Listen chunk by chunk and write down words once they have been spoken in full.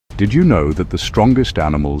Did you know that the strongest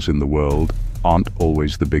animals in the world aren't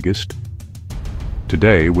always the biggest?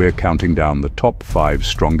 Today we're counting down the top 5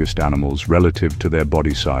 strongest animals relative to their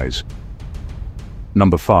body size.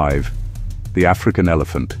 Number 5. The African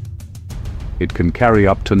elephant. It can carry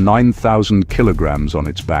up to 9,000 kilograms on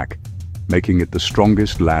its back, making it the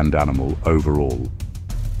strongest land animal overall.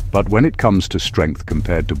 But when it comes to strength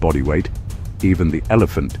compared to body weight, even the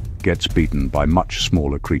elephant gets beaten by much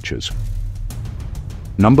smaller creatures.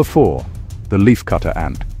 Number 4. The leafcutter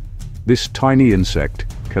ant. This tiny insect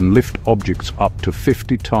can lift objects up to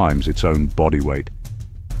 50 times its own body weight.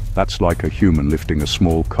 That's like a human lifting a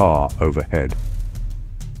small car overhead.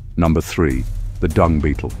 Number 3. The dung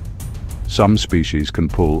beetle. Some species can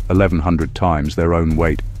pull 1,100 times their own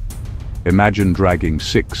weight. Imagine dragging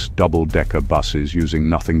 6 double-decker buses using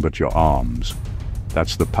nothing but your arms.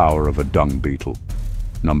 That's the power of a dung beetle.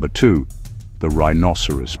 Number 2. The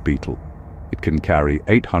rhinoceros beetle. It can carry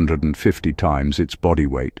 850 times its body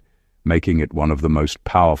weight, making it one of the most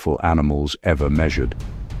powerful animals ever measured.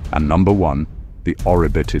 And number 1. The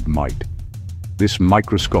orbited mite. This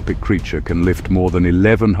microscopic creature can lift more than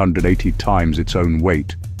 1,180 times its own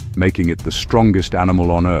weight, making it the strongest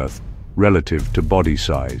animal on Earth relative to body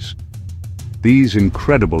size. These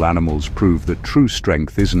incredible animals prove that true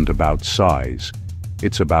strength isn't about size.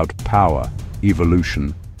 It's about power,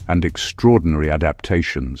 evolution, and extraordinary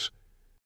adaptations.